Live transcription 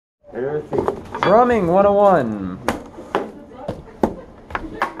Drumming 101.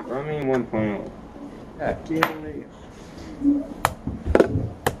 Drumming 1.0.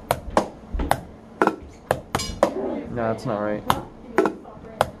 No, that's not right.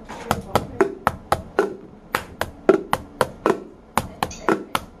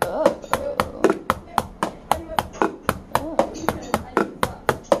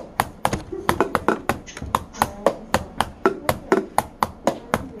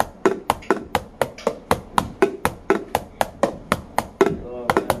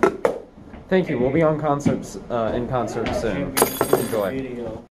 Thank you. We'll be on concerts in concert soon. Enjoy.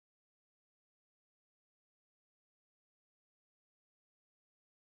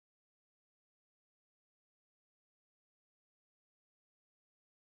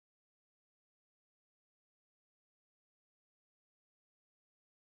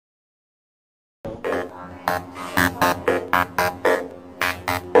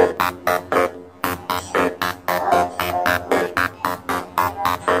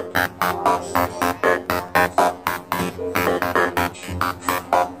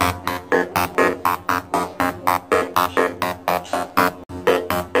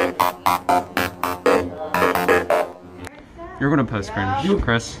 You're gonna post cringe,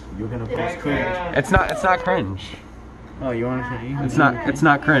 Chris. You're gonna post cringe. It's not cringe. Oh, you want to say? It's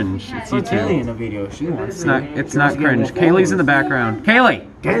not cringe. It's Put Kaylee YouTube. in the video. She wants It's not cringe. Kaylee's in the background. Kaylee!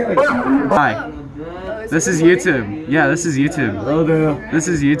 Hi. This is YouTube. Yeah, this is YouTube. Hello there. This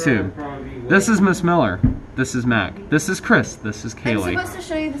is YouTube. This is Miss Miller. This is Mac. This is Chris. This is I'm Kaylee. supposed to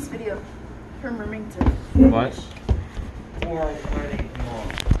show you this video from Remington. What?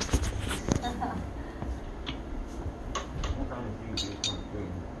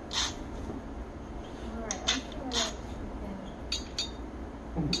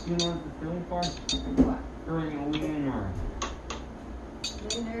 You know what the film for? What? Throwing a wiener.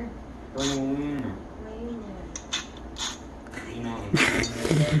 Winner. Throwing a wiener. You know.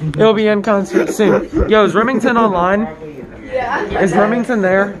 It'll be in concert soon. Yo, is Remington online? Yeah. Is Remington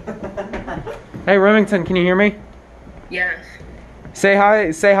there? Hey, Remington, can you hear me? Yes. Say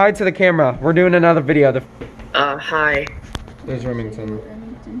hi to the camera. We're doing another video. Hi. There's Remington.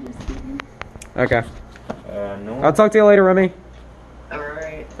 Okay. No. I'll talk to you later, Remy.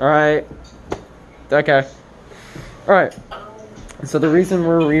 Alright. Alright. Okay. Alright. So the reason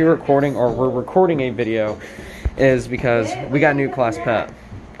we're re-recording, or we're recording a video, is because we got a new class pet.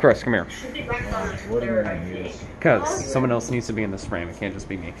 Chris, come here. What do you mean? Because someone else needs to be in this frame. It can't just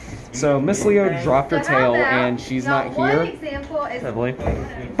be me. So Miss Leo dropped her tail and she's not here. Heavily.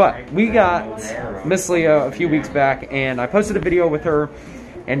 But we got Miss Leo a few weeks back and I posted a video with her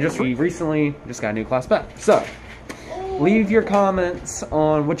and we recently just got a new class pet. So leave your comments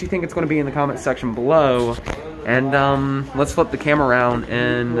on what you think it's going to be in the comment section below. And let's flip the camera around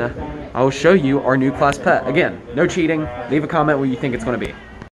and I'll show you our new class pet. Again, no cheating. Leave a comment what you think it's going to be.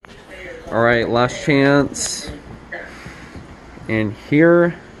 Alright, last chance. And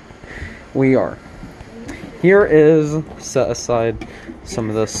here we are. Here is, set aside some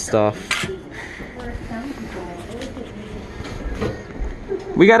of this stuff.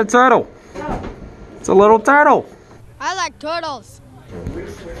 We got a turtle. It's a little turtle. I like turtles.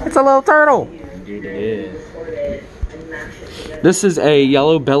 It's a little turtle. Indeed it is. This is a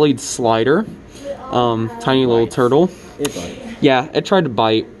yellow-bellied slider. Tiny little turtle. Yeah, it tried to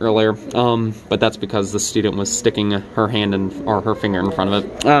bite earlier, but that's because the student was sticking her hand or her finger in front of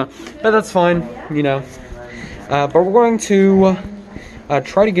it. But that's fine, you know. But we're going to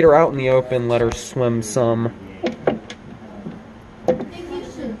try to get her out in the open, let her swim some.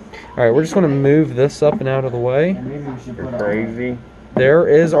 Alright, we're just going to move this up and out of the way. You're crazy. There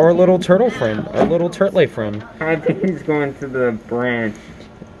is our little turtle friend, our little turtle friend. I think he's going to the branch.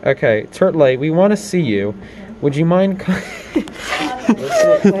 Okay, Turtle, we want to see you. Would you mind?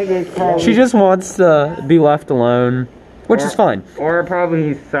 She just wants to be left alone, which is fine. Or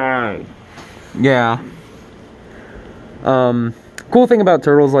probably his side. Yeah. Cool thing about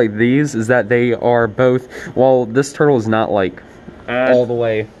turtles like these is that they are both. Well, this turtle is not like all the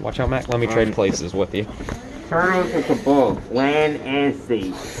way. Watch out, Mac. Let me trade places with you. Turtles are both land and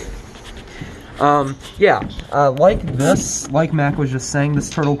sea. Yeah, like this, like Mac was just saying, this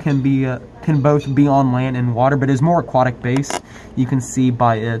turtle can be can both be on land and water, but is more aquatic based. You can see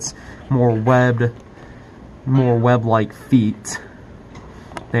by its more web-like feet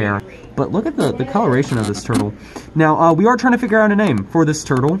there. But look at the coloration of this turtle. Now, we are trying to figure out a name for this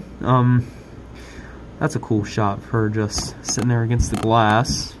turtle. That's a cool shot of her just sitting there against the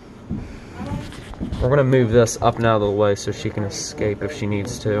glass. We're gonna move this up and out of the way so she can escape if she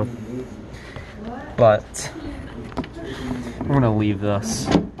needs to. But we're gonna leave this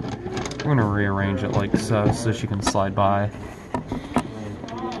We're gonna rearrange it like so she can slide by.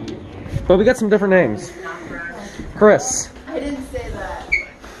 But we got some different names. Chris, I didn't say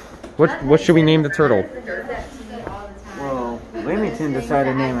that. what should we name the turtle? Well, Remington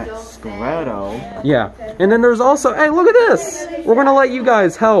decided to name it Squirtle. Yeah, and then there's also, hey, look at this. We're gonna let you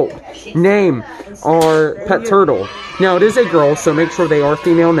guys help name our pet turtle. Now it is a girl, so make sure they are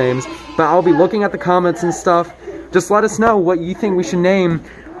female names. But I'll be looking at the comments and stuff. Just let us know what you think we should name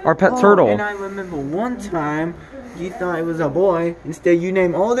our pet turtle. And I remember one time you thought it was a boy. Instead, you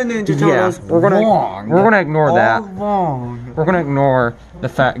named all the Ninja Turtles we're gonna ignore that. All wrong. We're gonna ignore the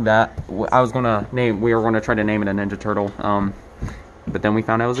fact that we were gonna try to name it a Ninja Turtle. But then we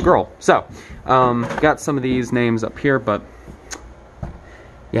found out it was a girl. So, got some of these names up here, but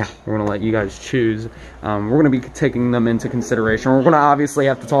yeah, we're gonna let you guys choose. We're gonna be taking them into consideration. We're gonna obviously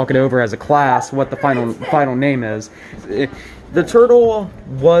have to talk it over as a class what the final name is. The turtle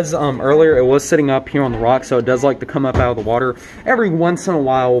was earlier. It was sitting up here on the rock, so it does like to come up out of the water every once in a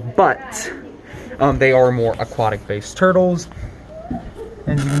while. But they are more aquatic-based turtles.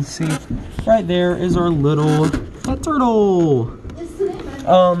 As you can see, right there is our little pet turtle.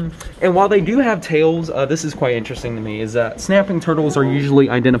 And while they do have tails, this is quite interesting to me, is that snapping turtles are usually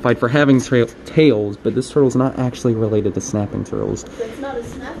identified for having tails, but this turtle's not actually related to snapping turtles. So it's not a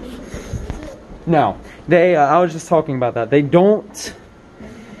snapping turtle, is it? No, they, I was just talking about that. They don't,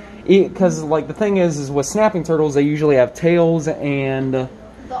 because like the thing is with snapping turtles, they usually have tails and, The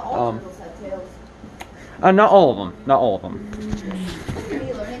all turtles have tails. not all of them, not all of them. Are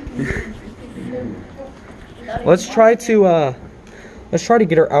you learning? Let's try to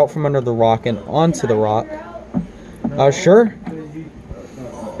get her out from under the rock and onto the rock. Sure.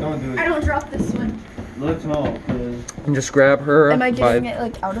 Don't do I it. don't drop this one. Let's hope. And just grab her. Am I getting by, it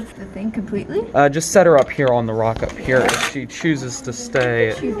like out of the thing completely? just set her up here on the rock up here. If she chooses to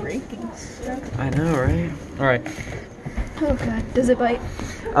stay. She's breaking stuff. I know, right? All right. Oh god, does it bite?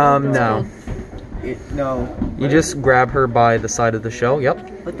 No. No. You just grab her by the side of the shell.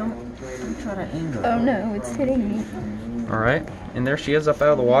 Yep. But don't try to anger. Oh no, it's hitting me. All right. And there she is up out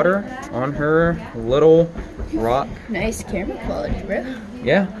of the water on her little rock. Nice camera quality, bro.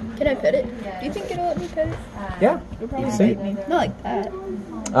 Yeah. Can I pet it? Do you think it'll let me pet it? Yeah. It'll probably See? bite me. Not like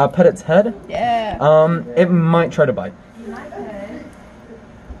that. Pet its head. Yeah. It might try to bite.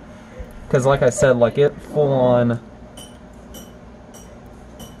 Because like I said, like it full on.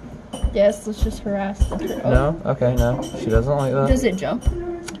 Yes, let's just harass the turtle. No? Okay, no. She doesn't like that. Does it jump?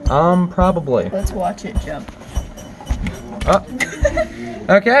 Probably. Let's watch it jump. Oh.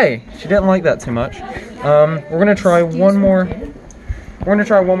 Okay. She didn't like that too much. We're gonna try one more. We're gonna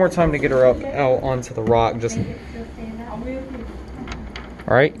try one more time to get her up out onto the rock. Just.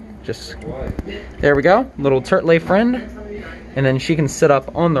 All right. Just. There we go. Little turtle friend, and then she can sit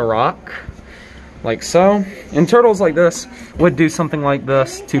up on the rock, like so. And turtles like this would do something like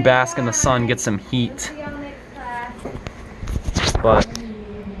this to bask in the sun, get some heat.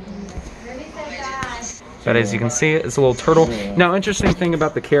 But as you can see, it's a little turtle. Now, interesting thing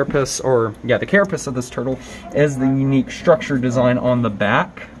about the carapace, the carapace of this turtle is the unique structure design on the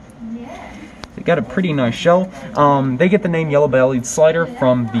back. They got a pretty nice shell. They get the name yellow-bellied slider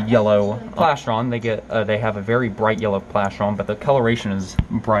from the yellow plastron. They have a very bright yellow plastron, but the coloration is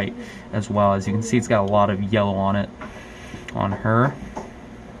bright as well. As you can see, it's got a lot of yellow on it, on her.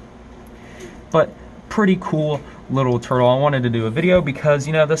 But pretty cool little turtle. I wanted to do a video because,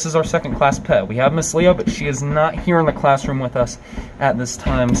 you know, this is our second class pet. We have Miss Leo, but she is not here in the classroom with us at this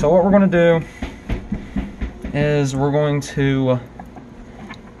time. So what we're going to do is we're going to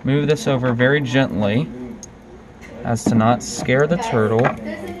move this over very gently as to not scare the turtle.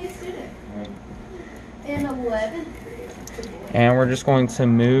 There's a new student. In 11. And we're just going to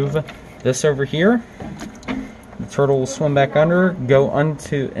move this over here. The turtle will swim back under, go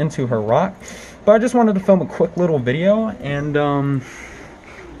into her rock. But I just wanted to film a quick little video, and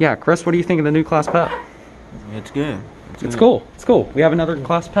yeah, Chris, what do you think of the new class pet? It's good. It's cool. It's cool. We have another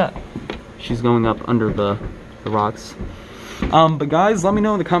class pet. She's going up under the rocks. But guys, let me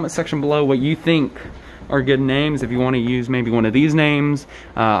know in the comment section below what you think are good names. If you want to use maybe one of these names,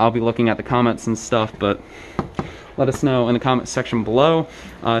 I'll be looking at the comments and stuff, but let us know in the comment section below.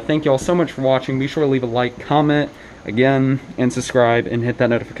 Thank you all so much for watching. Be sure to leave a like, comment, again, and subscribe, and hit that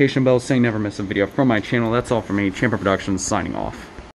notification bell so you never miss a video from my channel. That's all for me. Champion Productions signing off.